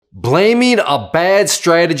Blaming a bad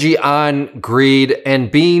strategy on greed and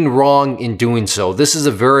being wrong in doing so. This is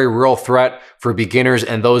a very real threat for beginners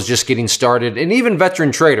and those just getting started, and even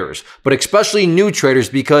veteran traders, but especially new traders,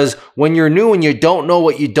 because when you're new and you don't know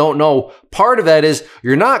what you don't know, part of that is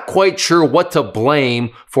you're not quite sure what to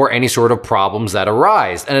blame for any sort of problems that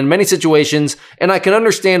arise. And in many situations, and I can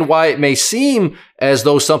understand why it may seem as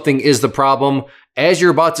though something is the problem, as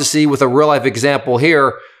you're about to see with a real life example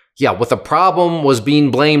here, yeah, what the problem was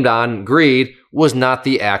being blamed on, greed, was not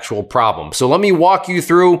the actual problem. So let me walk you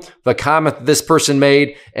through the comment that this person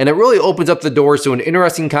made, and it really opens up the doors to an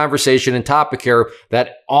interesting conversation and topic here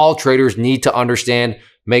that all traders need to understand.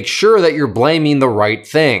 Make sure that you're blaming the right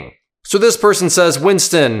thing. So this person says,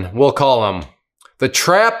 Winston, we'll call him, the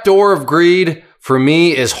trapdoor of greed for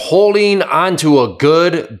me is holding onto a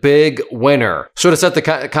good big winner. So to set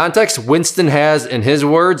the context, Winston has, in his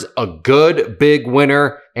words, a good big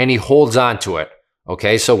winner, and he holds on to it.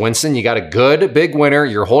 Okay, so Winston, you got a good big winner,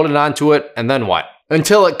 you're holding on to it, and then what?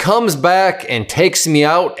 Until it comes back and takes me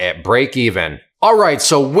out at break even. All right,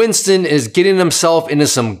 so Winston is getting himself into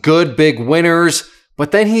some good big winners,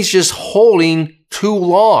 but then he's just holding too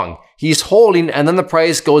long. He's holding, and then the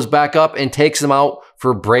price goes back up and takes him out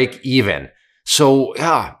for break even. So,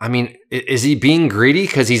 yeah, I mean, is he being greedy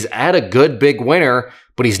because he's at a good big winner,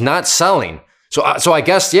 but he's not selling? So I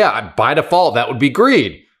guess, yeah, by default, that would be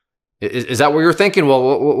greed. Is that what you're thinking?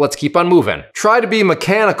 Well, let's keep on moving. Try to be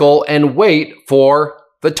mechanical and wait for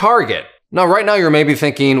the target. Now, right now, you're maybe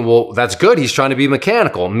thinking, well, that's good. He's trying to be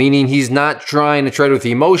mechanical, meaning he's not trying to trade with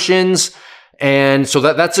emotions. And so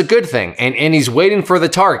that's a good thing. And he's waiting for the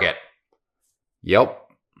target. Yep.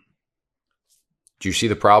 Do you see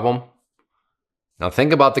the problem? Now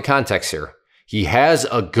think about the context here. He has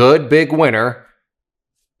a good big winner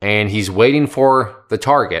and he's waiting for the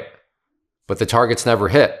target, but the target's never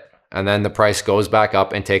hit. And then the price goes back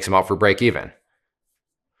up and takes him out for break even.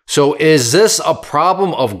 So is this a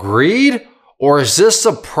problem of greed, or is this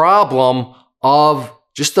a problem of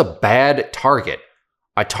just a bad target?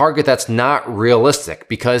 A target that's not realistic?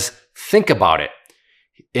 Because think about it.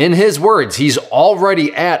 In his words, he's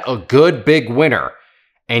already at a good big winner.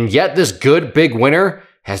 And yet this good big winner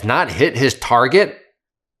has not hit his target.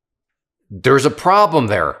 There's a problem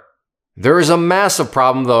there. There is a massive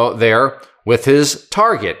problem though there with his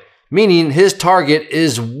target, meaning his target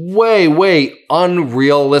is way, way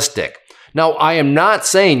unrealistic. Now, I am not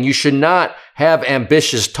saying you should not have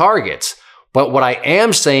ambitious targets, but what I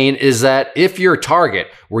am saying is that if your target,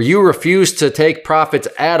 where you refuse to take profits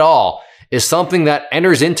at all, is something that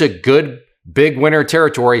enters into good big winner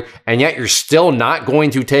territory, and yet you're still not going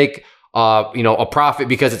to take a profit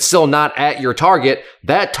because it's still not at your target,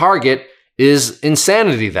 that target is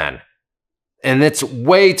insanity then. And it's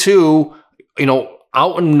way too,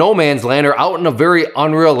 out in no man's land or out in a very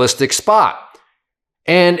unrealistic spot.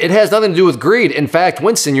 And it has nothing to do with greed. In fact,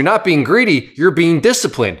 Winston, you're not being greedy, you're being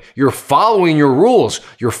disciplined. You're following your rules.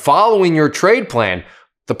 You're following your trade plan.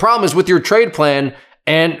 The problem is with your trade plan,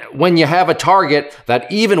 and when you have a target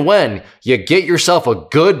that even when you get yourself a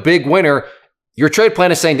good big winner, your trade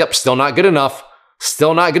plan is saying, yep, still not good enough,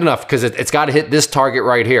 because it's got to hit this target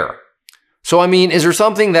right here. So, I mean, is there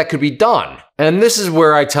something that could be done? And this is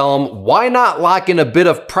where I tell them, why not lock in a bit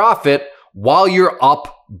of profit while you're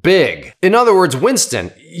up big? In other words,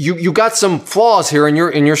 Winston, you got some flaws here in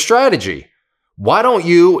your strategy. Why don't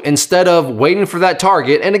you, instead of waiting for that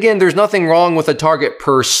target, and again, there's nothing wrong with a target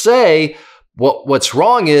per se, what's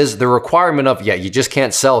wrong is the requirement of, you just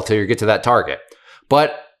can't sell till you get to that target.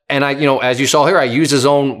 And as you saw here, I use his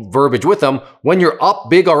own verbiage with him. When you're up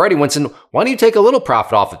big already, Winston, why don't you take a little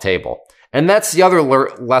profit off the table? And that's the other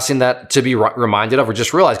lesson that to be reminded of or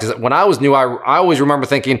just realize. Because when I was new, I always remember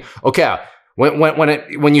thinking, okay,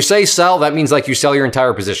 when you say sell, that means like you sell your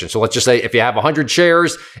entire position. So let's just say if you have 100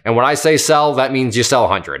 shares, and when I say sell, that means you sell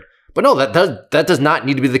 100. But no, that does not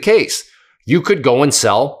need to be the case. You could go and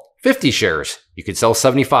sell 50 shares. You could sell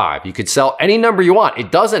 75. You could sell any number you want.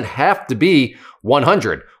 It doesn't have to be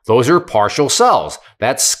 100. Those are partial sells.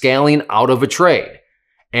 That's scaling out of a trade.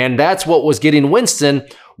 And that's what was getting Winston,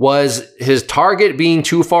 was his target being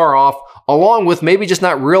too far off, along with maybe just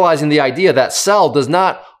not realizing the idea that sell does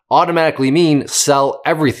not automatically mean sell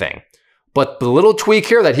everything. But the little tweak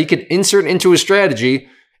here that he could insert into his strategy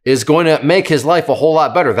is going to make his life a whole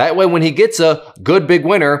lot better. That way, when he gets a good big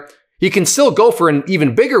winner, he can still go for an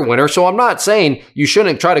even bigger winner. So I'm not saying you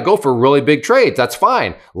shouldn't try to go for really big trades. That's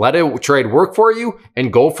fine. Let a trade work for you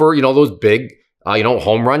and go for, those big,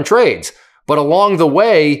 home run trades. But along the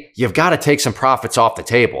way, you've got to take some profits off the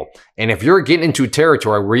table. And if you're getting into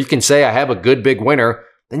territory where you can say, I have a good big winner,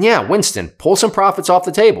 then yeah, Winston, pull some profits off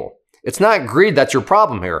the table. It's not greed that's your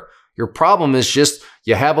problem here. Your problem is just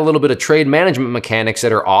you have a little bit of trade management mechanics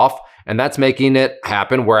that are off, and that's making it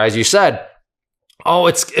happen. Whereas you said, oh,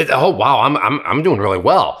 wow, I'm doing really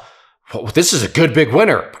well. This is a good big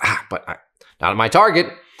winner, but not on my target.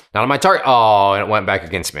 Not on my target. Oh, and it went back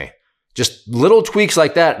against me. Just little tweaks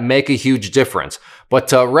like that make a huge difference. But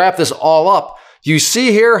to wrap this all up, you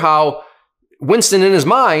see here how Winston in his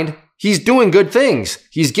mind, he's doing good things.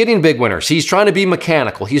 He's getting big winners. He's trying to be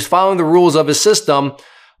mechanical. He's following the rules of his system,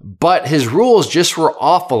 but his rules just were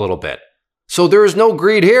off a little bit. So there is no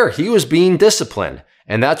greed here. He was being disciplined.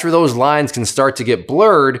 And that's where those lines can start to get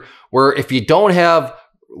blurred, where if you don't have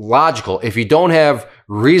logical, if you don't have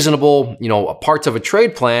reasonable, parts of a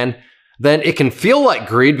trade plan, then it can feel like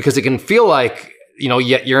greed because it can feel like,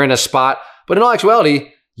 you're in a spot. But in all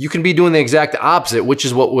actuality, you can be doing the exact opposite, which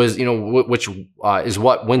is what was, is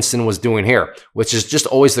what Winston was doing here, which is just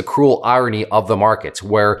always the cruel irony of the markets,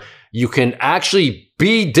 where you can actually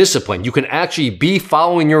be disciplined. You can actually be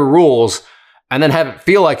following your rules and then have it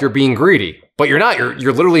feel like you're being greedy, but you're not.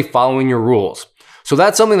 You're literally following your rules. So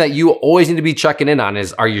that's something that you always need to be checking in on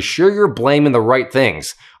is, are you sure you're blaming the right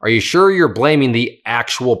things? Are you sure you're blaming the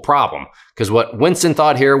actual problem? Because what Winston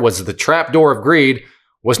thought here was the trapdoor of greed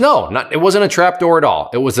was it wasn't a trapdoor at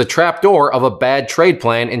all. It was a trapdoor of a bad trade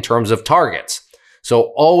plan in terms of targets.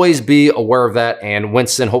 So always be aware of that. And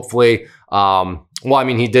Winston, hopefully,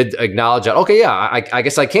 he did acknowledge that, okay, yeah, I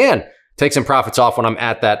guess I can take some profits off when I'm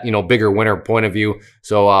at that, bigger winner point of view.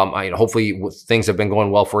 So hopefully things have been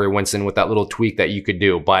going well for you, Winston, with that little tweak that you could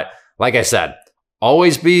do. But like I said,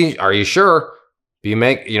 always are you sure?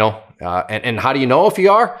 And how do you know if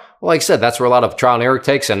you are? Well, like I said, that's where a lot of trial and error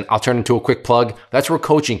takes, and I'll turn into a quick plug. That's where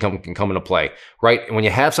coaching can come into play, right? When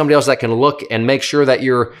you have somebody else that can look and make sure that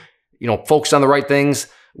you're, focused on the right things,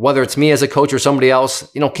 whether it's me as a coach or somebody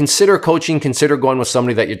else, consider coaching, consider going with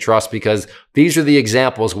somebody that you trust, because these are the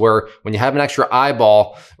examples where when you have an extra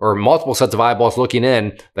eyeball or multiple sets of eyeballs looking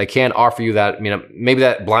in, they can offer you that, maybe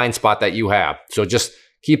that blind spot that you have. So just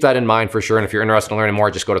keep that in mind for sure. And if you're interested in learning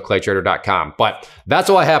more, just go to claytrader.com. But that's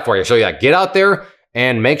all I have for you. So yeah, get out there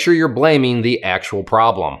and make sure you're blaming the actual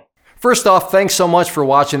problem. First off, thanks so much for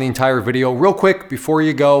watching the entire video. Real quick, before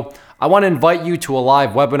you go, I want to invite you to a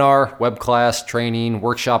live webinar, web class, training,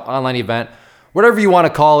 workshop, online event, whatever you want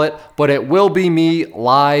to call it, but it will be me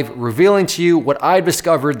live revealing to you what I've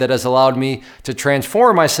discovered that has allowed me to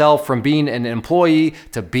transform myself from being an employee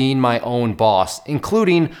to being my own boss,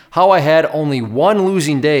 including how I had only one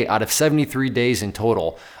losing day out of 73 days in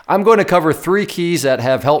total. I'm going to cover 3 keys that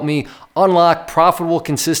have helped me unlock profitable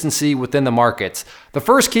consistency within the markets. The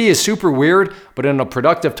first key is super weird, but in a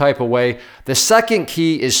productive type of way. The second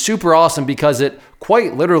key is super awesome because it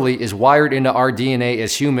quite literally is wired into our DNA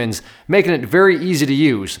as humans, making it very easy to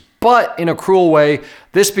use. But in a cruel way,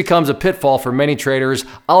 this becomes a pitfall for many traders.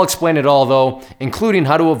 I'll explain it all though, including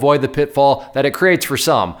how to avoid the pitfall that it creates for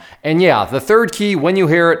some. And yeah, the third key, when you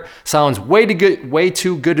hear it, sounds way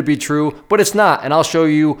too good to be true, but it's not, and I'll show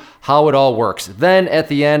you how it all works. Then at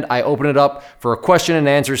the end, I open it up for a question and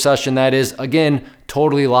answer session that is, again,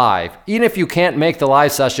 totally live. Even if you can't make the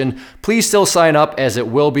live session, please still sign up as it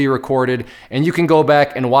will be recorded, and you can go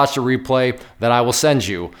back and watch the replay that I will send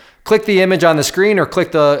you. Click the image on the screen or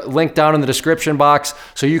click the link down in the description box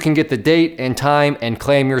so you can get the date and time and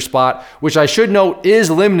claim your spot, which I should note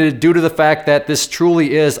is limited due to the fact that this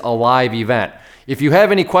truly is a live event. If you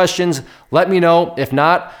have any questions, let me know. If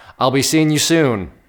not, I'll be seeing you soon.